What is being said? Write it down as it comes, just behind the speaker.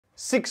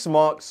6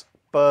 marks,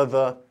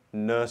 further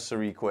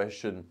nursery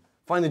question.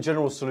 Find the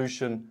general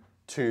solution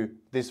to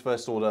this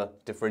first order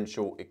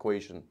differential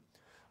equation.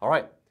 All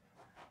right.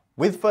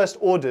 With first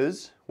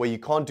orders, where you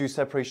can't do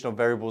separation of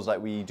variables like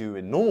we do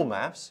in normal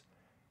maths,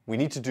 we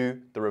need to do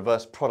the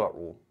reverse product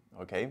rule,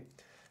 okay?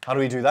 How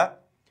do we do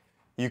that?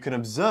 You can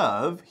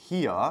observe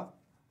here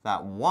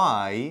that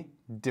y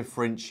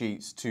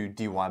differentiates to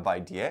dy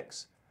by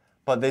dx,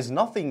 but there's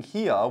nothing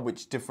here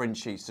which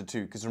differentiates to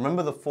 2, because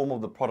remember the form of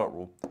the product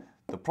rule.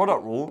 The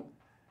product rule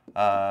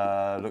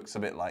looks a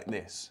bit like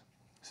this.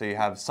 So you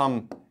have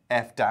some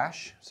f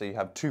dash, so you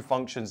have two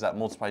functions that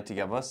multiply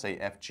together, say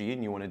fg,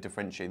 and you want to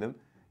differentiate them.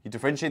 You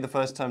differentiate the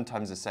first term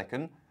times the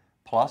second,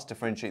 plus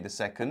differentiate the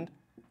second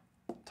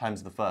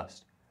times the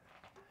first.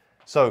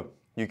 So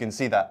you can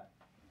see that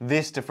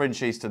this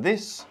differentiates to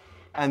this,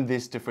 and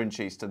this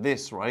differentiates to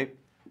this, right?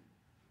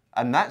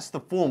 And that's the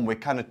form we're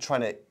kind of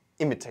trying to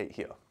imitate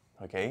here,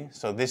 okay?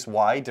 So this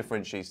y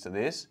differentiates to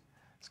this.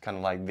 It's kind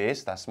of like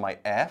this. That's my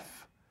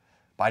f.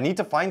 But I need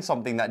to find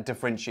something that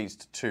differentiates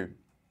to 2.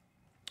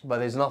 But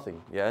there's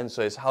nothing, yeah? And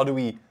so it's how do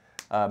we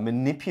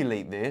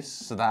manipulate this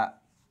so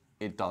that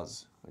it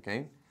does,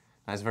 okay?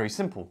 That's very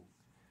simple.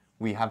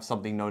 We have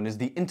something known as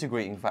the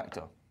integrating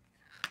factor.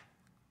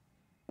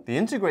 The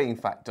integrating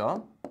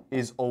factor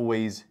is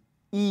always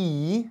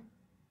e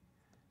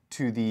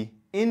to the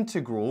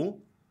integral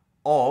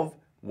of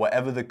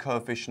whatever the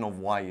coefficient of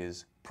y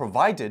is,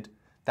 provided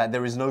that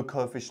there is no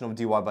coefficient of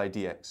dy by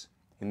dx.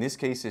 In this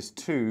case, it's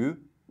 2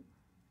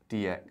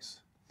 dx.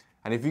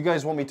 And if you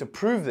guys want me to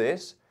prove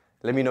this,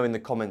 let me know in the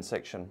comment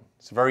section.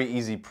 It's a very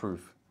easy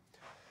proof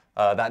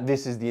that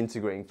this is the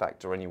integrating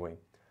factor anyway.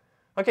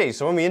 Okay,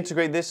 so when we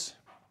integrate this,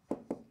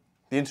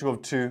 the integral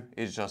of 2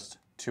 is just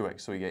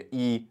 2x. So we get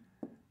e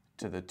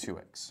to the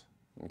 2x,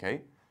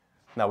 okay?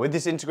 Now with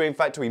this integrating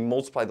factor, we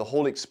multiply the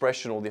whole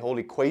expression or the whole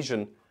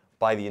equation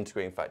by the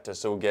integrating factor.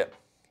 So we'll get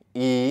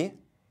e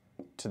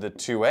to the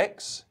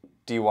 2x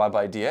dy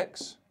by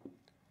dx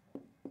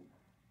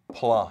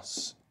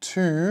plus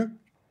 2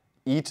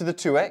 e to the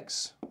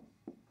 2x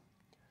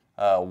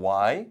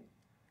y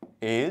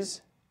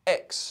is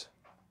x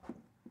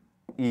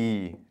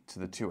e to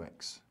the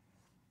 2x.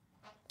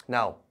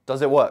 Now,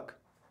 does it work?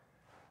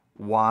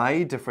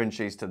 Y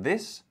differentiates to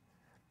this,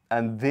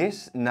 and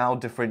this now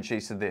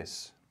differentiates to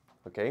this,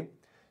 okay?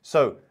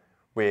 So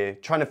we're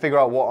trying to figure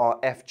out what our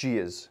fg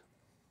is.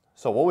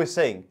 So what we're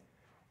saying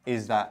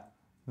is that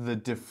the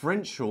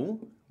differential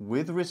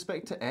with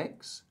respect to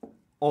x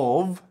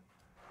of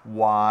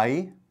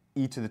y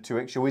e to the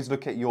 2x, you always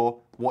look at your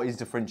what is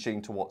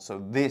differentiating to what.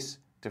 So this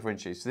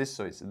differentiates to this,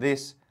 so it's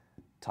this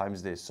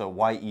times this. So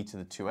y e to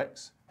the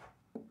 2x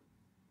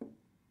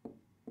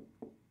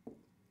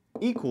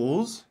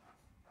equals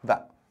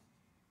that,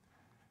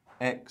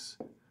 x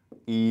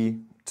e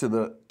to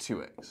the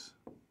 2x.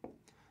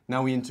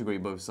 Now we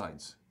integrate both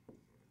sides.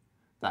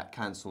 That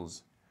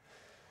cancels.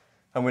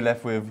 And we're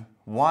left with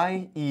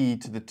y e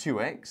to the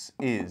 2x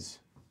is,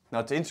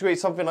 now to integrate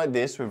something like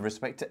this with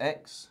respect to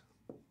x,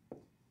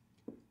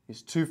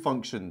 it's two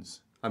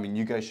functions. I mean,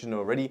 you guys should know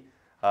already,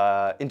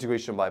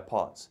 integration by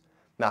parts.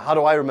 Now, how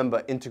do I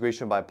remember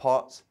integration by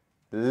parts?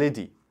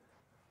 Liddy.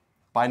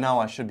 By now,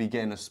 I should be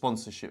getting a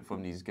sponsorship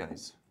from these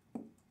guys.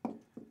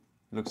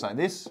 Looks like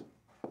this.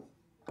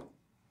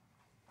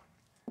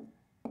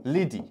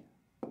 Liddy.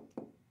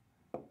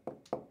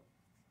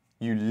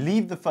 You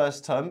leave the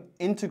first term,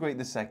 integrate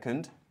the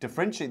second,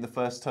 differentiate the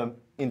first term,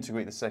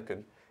 integrate the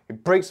second.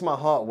 It breaks my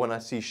heart when I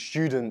see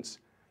students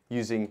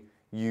using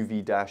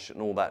UV dash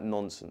and all that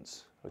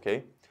nonsense,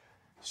 okay?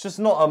 It's just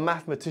not a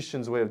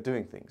mathematician's way of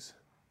doing things.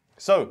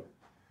 So,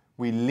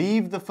 we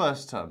leave the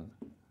first term,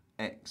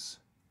 x,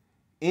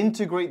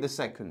 integrate the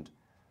second.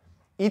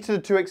 E to the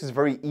 2x is a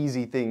very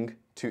easy thing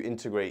to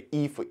integrate,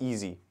 e for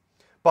easy.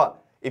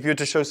 But if you were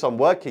to show some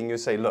working, you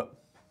say, look,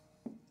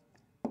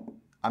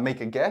 I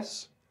make a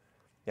guess.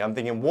 Yeah, I'm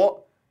thinking,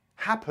 what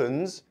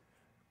happens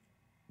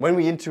when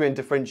we integrate and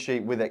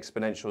differentiate with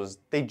exponentials?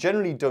 They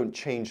generally don't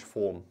change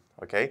form,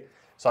 okay?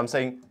 So I'm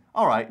saying,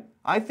 all right,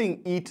 I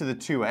think e to the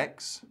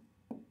 2x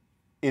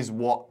is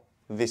what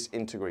this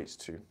integrates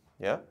to,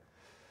 yeah?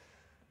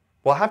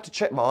 Well, I have to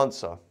check my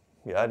answer.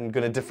 Yeah, I'm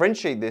going to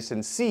differentiate this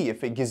and see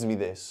if it gives me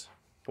this.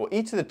 Well,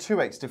 e to the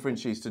 2x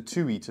differentiates to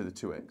 2e to the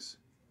 2x.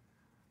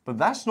 But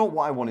that's not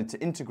what I wanted to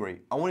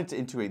integrate. I wanted to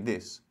integrate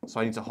this, so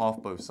I need to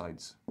half both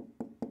sides.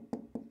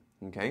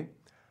 Okay?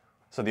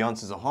 So the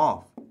answer is a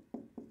half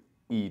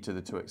e to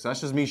the 2x.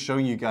 That's just me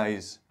showing you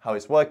guys how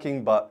it's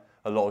working, but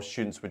a lot of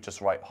students would just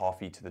write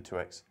half e to the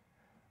 2x.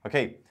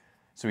 Okay,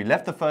 so we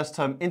left the first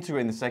term,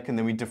 integrate the second,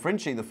 then we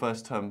differentiate the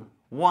first term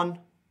 1,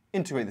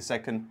 integrate the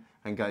second,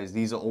 and guys,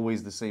 these are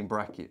always the same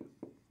bracket.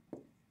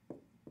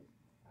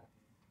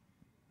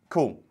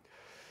 Cool.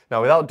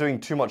 Now, without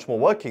doing too much more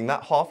working,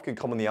 that half could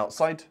come on the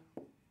outside.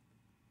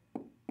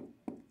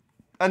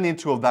 And the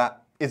integral of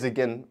that is,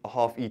 again, a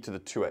half e to the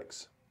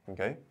 2x.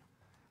 Okay?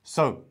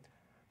 So,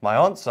 my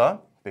answer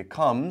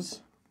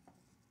becomes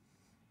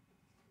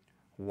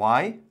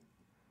y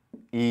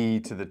e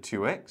to the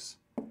 2x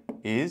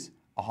is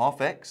a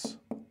half x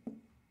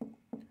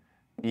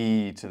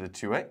e to the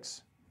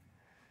 2x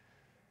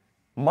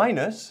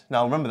minus,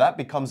 now remember that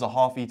becomes a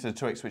half e to the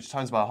 2x, which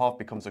times by a half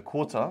becomes a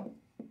quarter,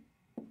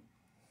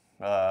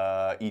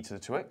 e to the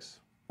 2x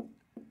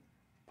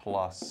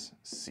plus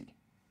c.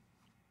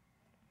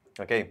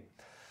 Okay,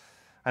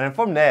 and then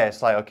from there,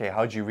 it's like, okay,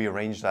 how do you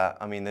rearrange that?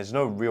 I mean, there's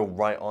no real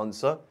right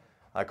answer.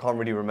 I can't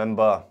really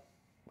remember,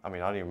 I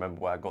mean, I don't even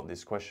remember where I got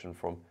this question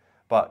from,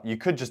 but you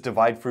could just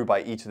divide through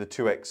by e to the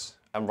 2x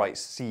and write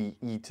c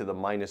e to the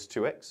minus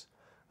 2x.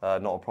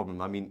 Not a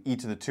problem. I mean, e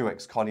to the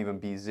 2x can't even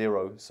be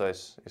 0, so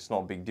it's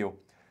not a big deal.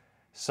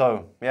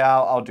 So, yeah,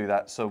 I'll do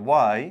that. So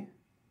y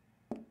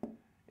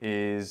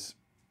is,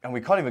 and we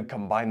can't even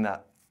combine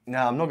that.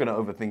 Now, I'm not going to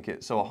overthink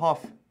it. So a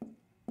half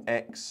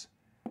x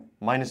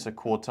minus a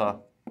quarter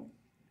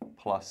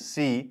plus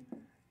c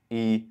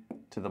e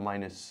to the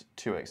minus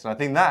 2x. And I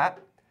think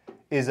that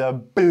is a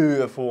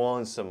beautiful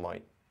answer,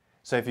 mate.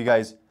 So if you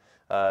guys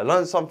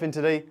learned something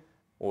today,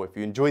 or if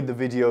you enjoyed the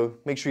video,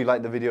 make sure you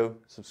like the video,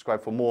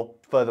 subscribe for more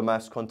further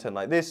maths content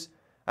like this,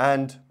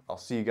 and I'll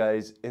see you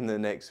guys in the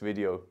next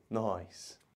video. Nice.